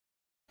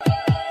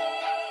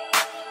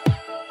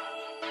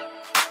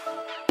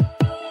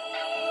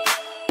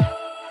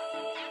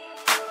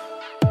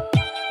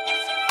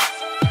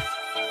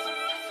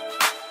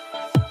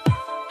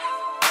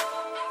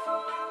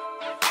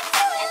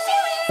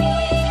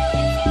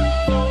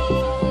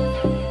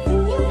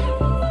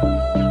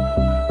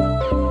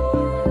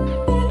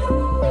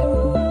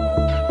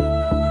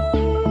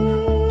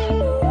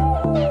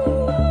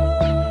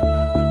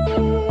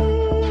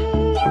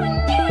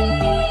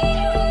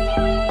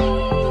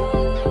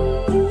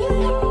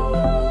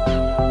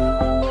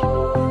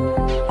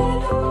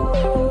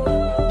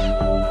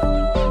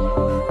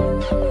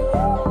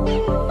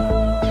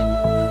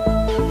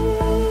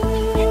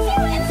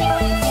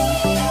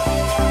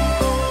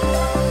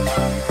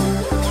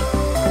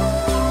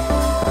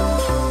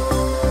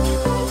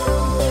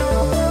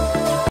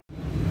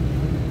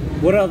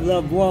What up,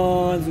 loved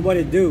ones? What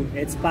it do?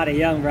 It's Pare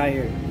right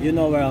here. You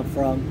know where I'm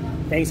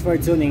from. Thanks for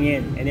tuning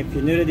in. And if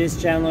you're new to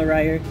this channel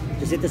right here,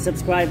 just hit the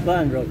subscribe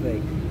button real quick.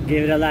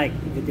 Give it a like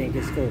if you think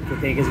it's cool, if you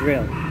think it's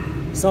real.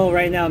 So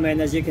right now, man,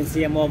 as you can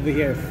see, I'm over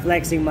here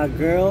flexing my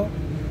girl.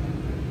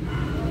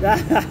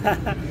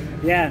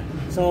 Yeah,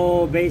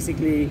 so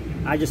basically,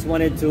 I just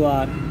wanted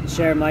to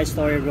share my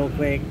story real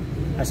quick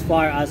as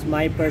far as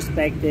my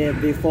perspective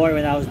before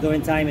when I was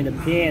doing time in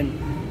the pen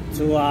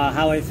to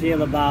how I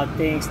feel about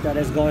things that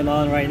is going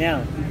on right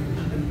now.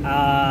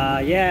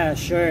 Yeah,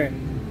 sure,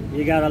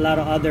 you got a lot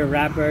of other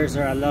rappers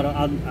or a lot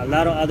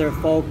of other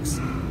folks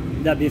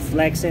that be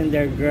flexing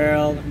their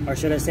girl, or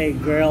should I say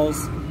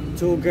girls,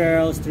 2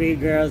 girls, 3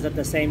 girls at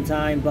the same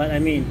time. But I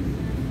mean,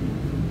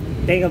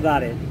 think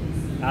about it.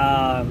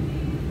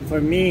 For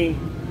me,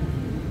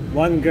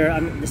 one girl, I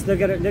mean, just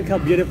look how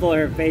beautiful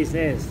her face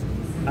is.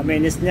 I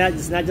mean, it's not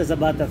just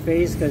about the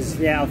face, because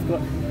yeah, of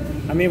course,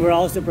 I mean, we're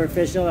all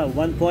superficial at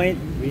one point.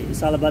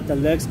 It's all about the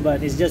looks,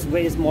 but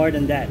it's more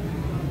than that.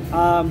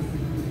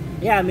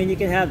 Yeah, I mean, you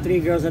can have 3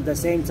 girls at the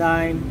same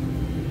time,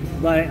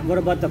 but what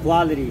about the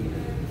quality?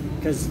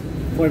 Because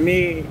for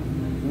me,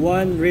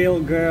 one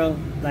real girl,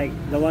 like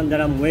the one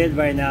that I'm with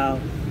right now,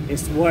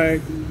 is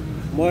worth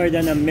more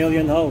than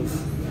 1,000,000 hoes.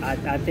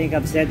 I think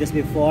I've said this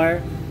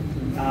before.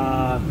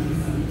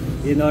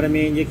 You know what I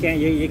mean? You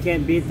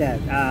can't beat that.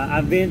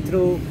 I've been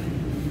through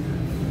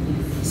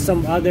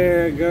some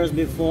other girls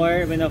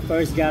before. When I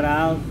first got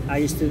out, I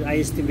used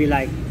to be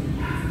like,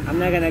 I'm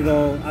not gonna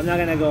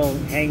go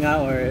hang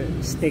out or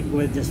stick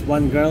with just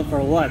one girl for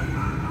what?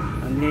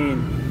 I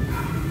mean,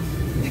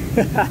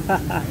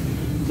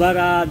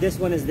 but this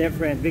one is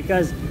different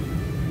because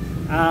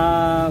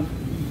how?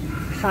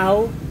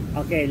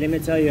 Okay, let me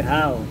tell you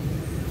how.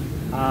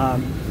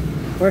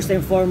 First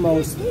and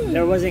foremost,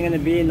 there wasn't gonna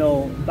be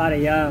no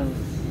Pare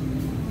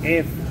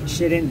if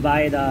she didn't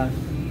buy the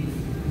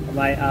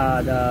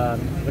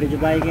what did you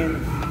buy again?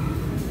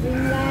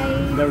 Ring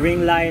light. The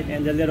ring light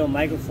and the little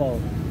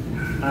microphone.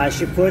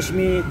 She pushed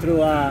me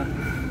through,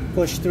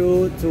 pushed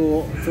through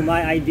to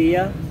my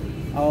idea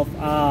of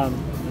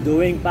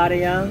doing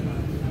Pare.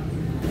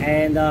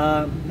 And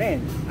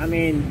man, I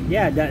mean,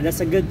 yeah,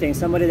 that's a good thing.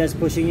 Somebody that's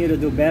pushing you to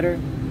do better.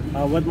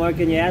 What more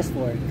can you ask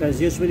for?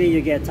 Because usually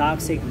you get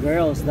toxic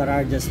girls that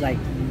are just like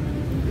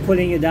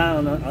pulling you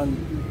down on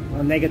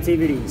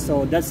negativity.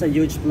 So that's a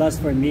huge plus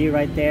for me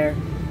right there.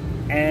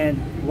 And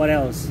what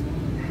else?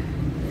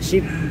 She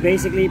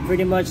basically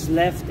pretty much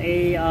left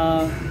a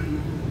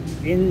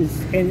in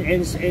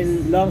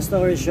long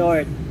story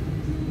short,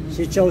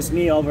 she chose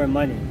me over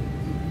money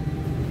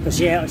because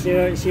she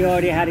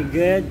already had it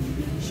good.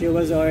 She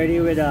was already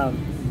with a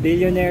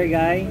billionaire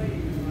guy.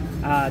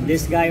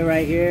 This guy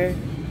right here,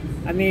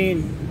 I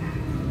mean,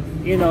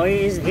 you know,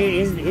 he's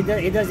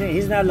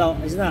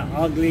not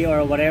ugly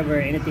or whatever,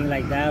 anything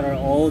like that, or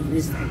old.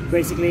 He's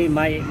basically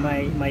my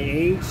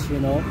age, you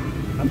know.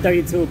 I'm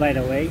 32, by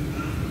the way.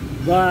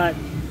 But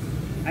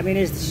I mean,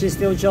 she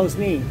still chose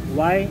me.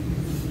 Why?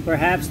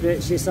 Perhaps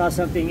she saw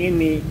something in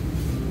me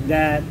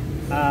that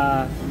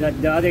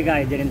the other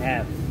guy didn't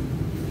have.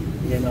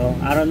 You know,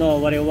 I don't know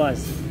what it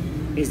was.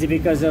 Is it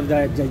because of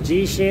the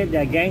G shit,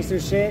 the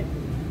gangster shit?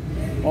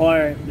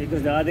 Or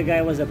because the other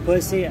guy was a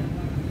pussy,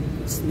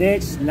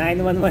 snitch,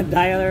 911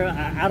 dialer?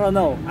 I don't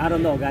know. I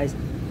don't know, guys.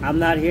 I'm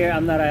not here.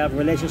 I'm not a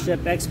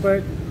relationship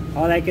expert.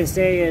 All I can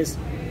say is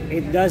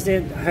it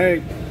doesn't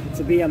hurt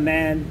to be a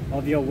man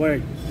of your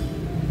word.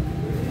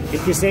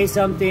 If you say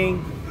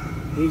something,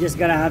 you just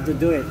gotta have to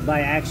do it by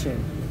action.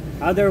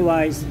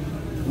 Otherwise,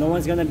 no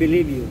one's gonna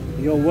believe you.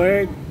 Your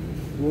word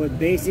would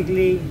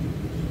basically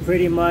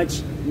pretty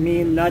much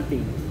mean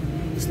nothing.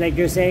 It's like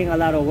you're saying a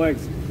lot of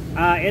words.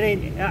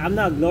 I'm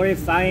not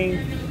glorifying.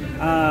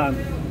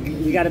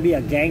 You gotta be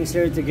a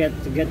gangster to get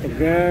the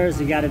girls.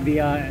 You gotta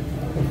be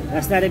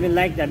that's not even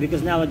like that,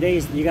 because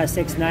nowadays you got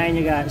 6ix9ine,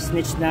 you got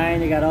Snitch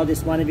 9, you got all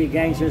these wannabe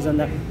gangsters on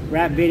the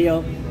rap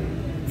video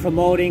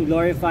promoting,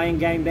 glorifying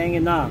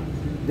gangbanging. Nah,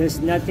 there's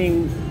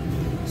nothing.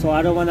 So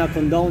I don't want to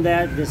condone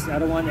that. I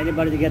don't want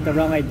anybody to get the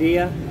wrong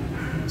idea.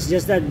 It's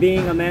just that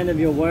being a man of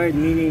your word,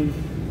 meaning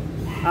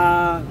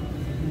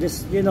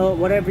just, you know,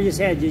 whatever you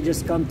said, you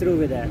just come through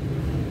with that.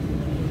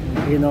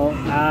 You know,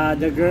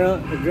 the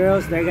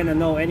girls, they're gonna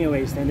know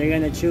anyways, and they're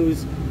gonna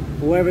choose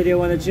whoever they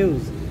want to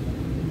choose.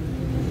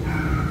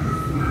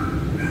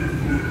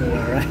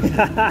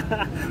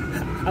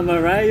 Am I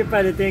right? You're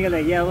probably thinking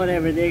like, yeah,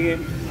 whatever, nigga.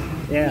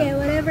 Yeah. Yeah,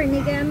 whatever,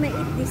 nigga. I'm gonna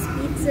eat this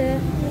pizza.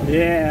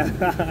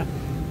 Yeah.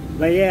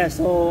 But yeah,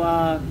 so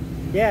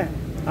yeah.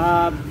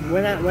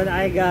 When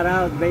I got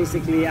out,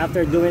 basically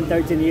after doing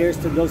 13 years,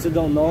 to those who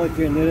don't know, if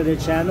you're new to the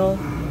channel,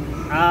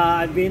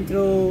 I've been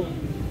through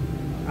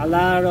a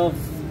lot of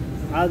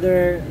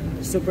other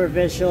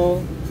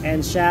superficial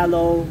and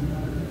shallow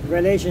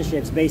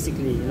relationships,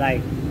 basically,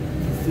 like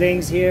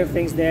flings here,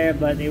 flings there,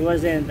 but it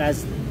wasn't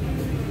as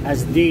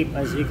deep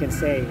as you can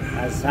say,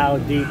 as how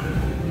deep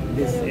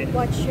this is.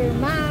 Watch your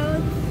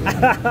mouth.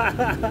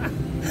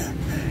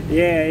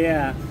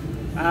 Yeah.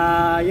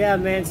 Yeah,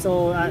 man.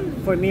 So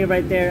for me,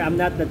 right there, I'm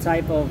not the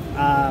type of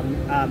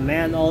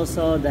man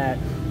also that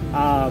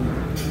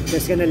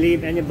just gonna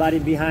leave anybody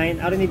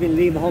behind. I don't even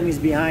leave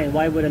homies behind.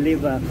 Why would I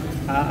leave a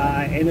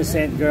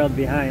innocent girl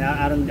behind?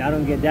 I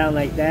don't get down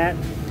like that.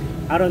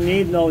 I don't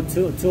need no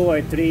two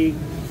or three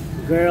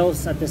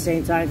girls at the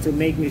same time to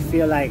make me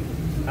feel like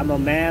I'm a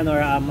man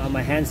or I'm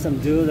a handsome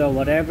dude or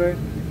whatever.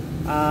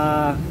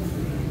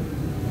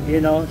 You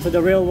know, to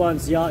the real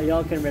ones,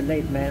 y'all can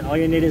relate, man. All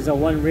you need is a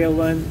one real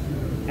one,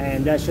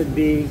 and that should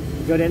be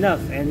good enough.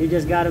 And you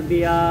just gotta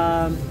be,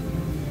 I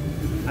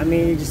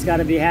mean, you just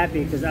gotta be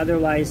happy, because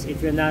otherwise,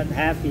 if you're not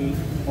happy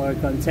or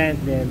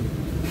content, then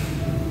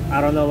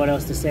I don't know what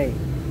else to say.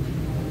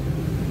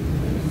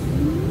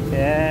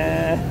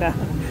 Yeah.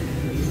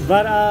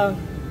 But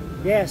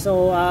yeah.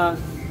 So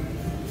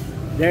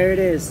there it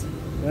is.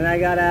 When I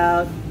got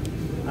out,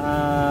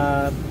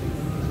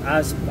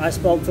 I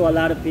spoke to a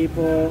lot of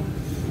people.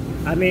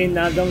 I mean,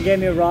 don't get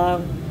me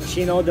wrong,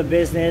 she knows the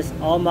business.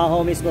 All my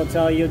homies will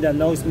tell you that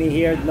knows me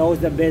here, knows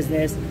the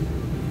business.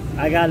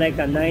 I got like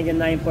a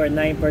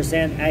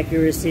 99.9%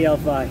 accuracy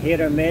of hit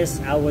or miss.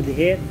 I would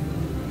hit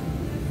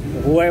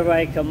whoever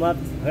I come up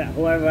to. And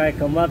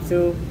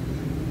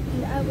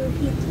I will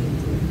hit you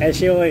too. And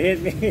she will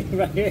hit me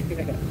right here.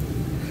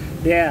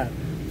 Yeah.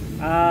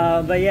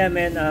 But yeah,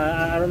 man,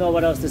 I don't know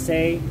what else to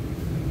say.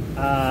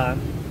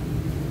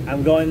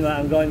 I'm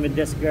going with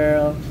this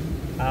girl.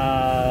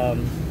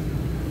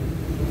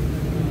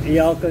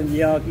 Y'all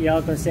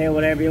can say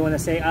whatever you want to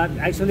say.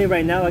 Actually,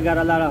 right now I got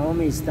a lot of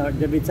homies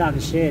that be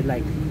talking shit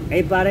like,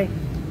 "Hey, Pare,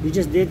 you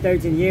just did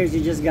 13 years. You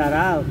just got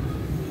out.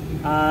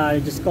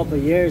 Just a couple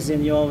of years,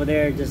 and you over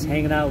there just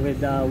hanging out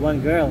with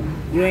one girl.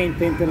 You ain't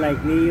pimping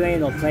like me. You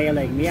ain't no player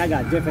like me. I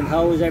got different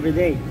hoes every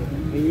day.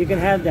 You can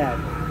have that.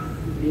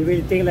 You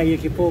really think like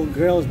if you pull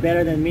girls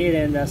better than me,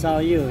 then that's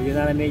all you. You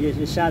know what I mean? You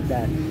just shot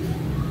that.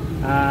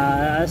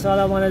 That's all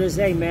I wanted to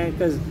say, man.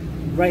 Because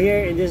right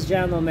here in this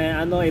channel, man,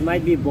 I know it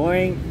might be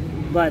boring,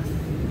 but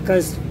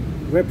because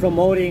we're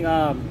promoting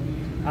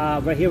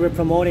right here, we're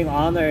promoting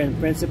honor and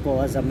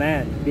principle as a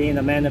man, being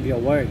a man of your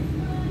word.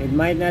 It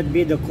might not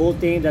be the cool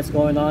thing that's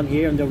going on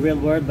here in the real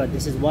world, but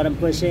this is what I'm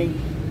pushing.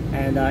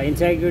 And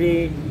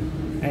integrity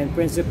and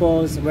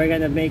principles, we're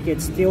gonna make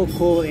it still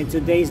cool in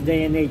today's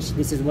day and age.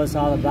 This is what it's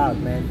all about,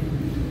 man.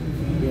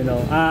 You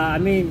know, I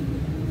mean,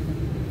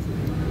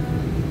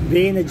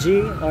 being a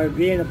G or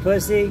being a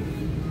pussy,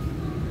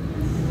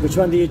 which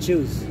one do you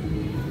choose?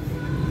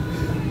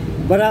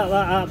 But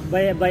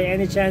by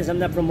any chance, I'm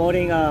not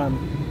promoting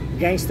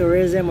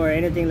gangsterism or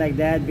anything like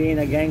that, being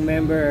a gang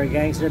member or a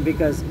gangster,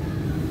 because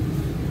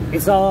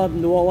it's all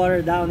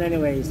watered down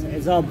anyways.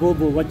 It's all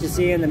boo-boo. What you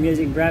see in the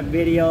music rap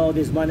video,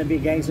 these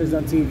wannabe gangsters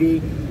on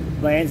TV,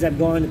 but ends up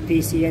going to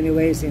PC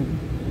anyways and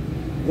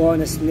going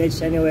to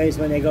snitch anyways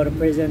when they go to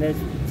prison.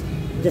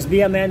 Just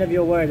be a man of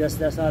your word.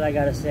 That's all I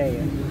gotta say.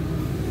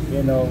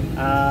 You know,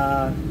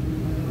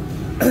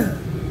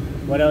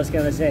 what else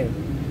can I say?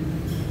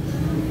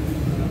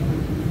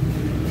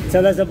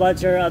 Tell us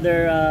about your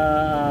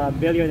other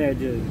billionaire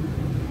dude.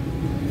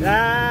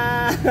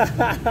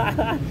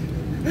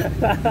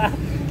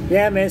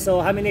 Yeah, man.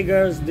 So how many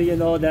girls do you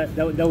know that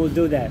will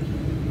do that?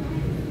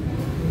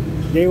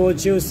 They will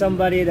choose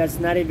somebody that's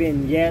not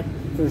even yet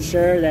for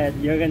sure that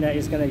you're gonna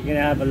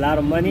have a lot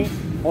of money,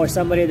 or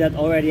somebody that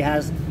already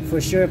has for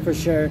sure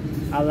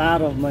a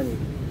lot of money.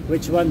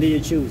 Which one do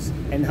you choose?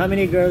 And how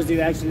many girls do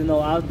you actually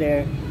know out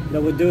there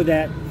that would do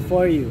that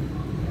for you?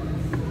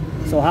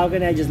 So how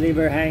can I just leave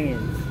her hanging?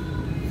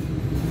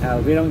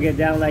 We don't get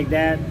down like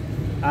that.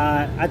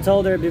 I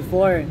told her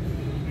before, you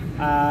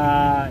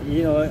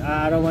know,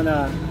 I don't want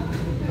to,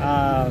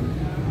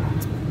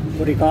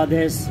 what do you call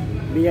this?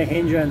 Be a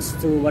hindrance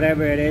to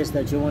whatever it is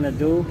that you want to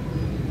do.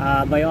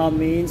 By all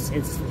means,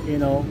 it's, you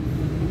know,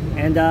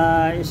 and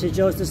she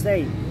chose to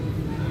stay.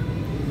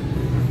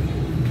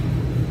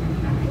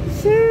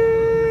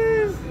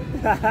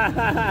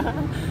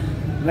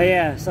 But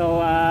yeah,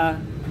 so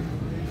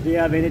do you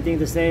have anything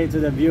to say to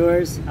the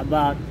viewers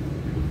about,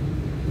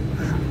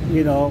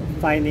 you know,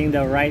 finding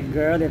the right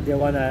girl, if they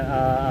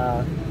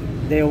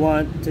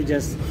want to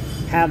just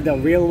have the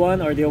real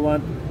one, or they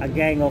want a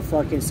gang of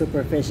fucking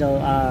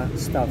superficial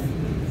stuff?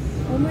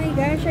 Oh my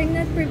gosh, I'm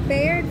not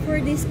prepared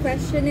for this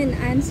question and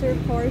answer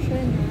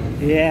portion.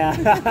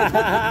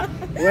 Yeah.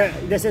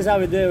 This is how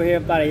we do it here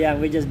in Pare.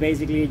 We just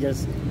basically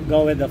just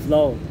go with the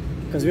flow,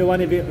 because we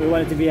want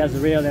it to be as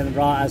real and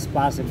raw as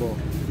possible.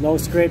 No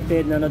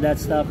scripted, none of that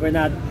stuff. We're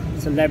not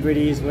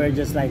celebrities. We're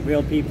just like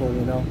real people,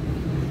 you know.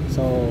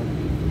 So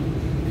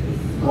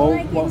all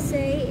I can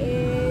say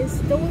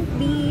is don't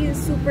be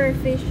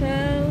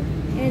superficial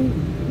and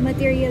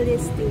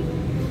materialistic.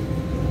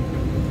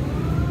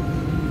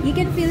 You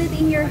can feel it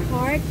in your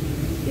heart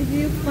if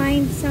you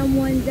find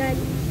someone that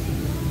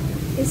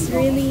is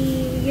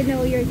really, you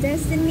know, your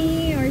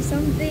destiny or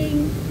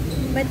something.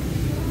 But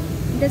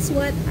that's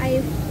what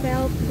I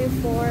felt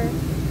before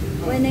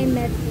when I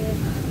met him.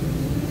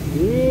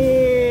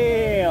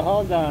 Yeah,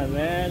 hold on,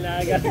 man.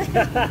 I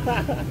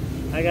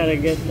gotta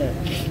get that.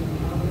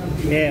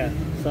 Yeah.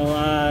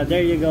 So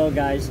there you go,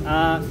 guys.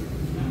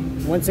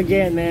 Once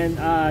again, man,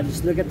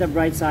 just look at the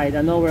bright side.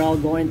 I know we're all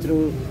going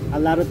through a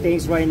lot of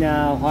things right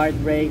now,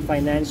 heartbreak,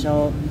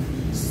 financial,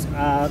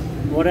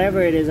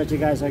 whatever it is that you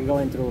guys are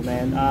going through,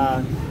 man.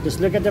 Just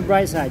look at the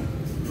bright side.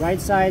 Bright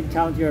side,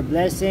 count your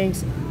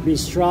blessings, be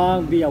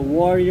strong, be a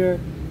warrior.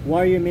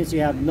 Warrior means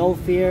you have no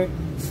fear,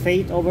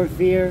 faith over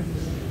fear.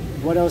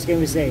 What else can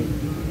we say?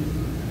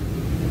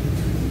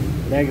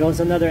 There goes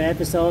another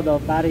episode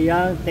of Pare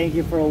Young. Thank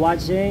you for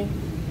watching.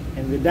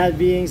 And with that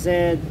being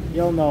said,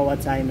 you'll know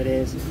what time it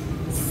is.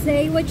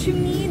 Say what you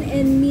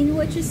mean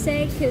what you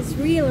say, because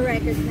real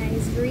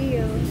recognize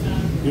real.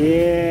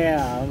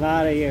 Yeah, I'm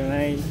out of here,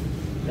 man.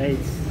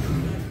 Thanks.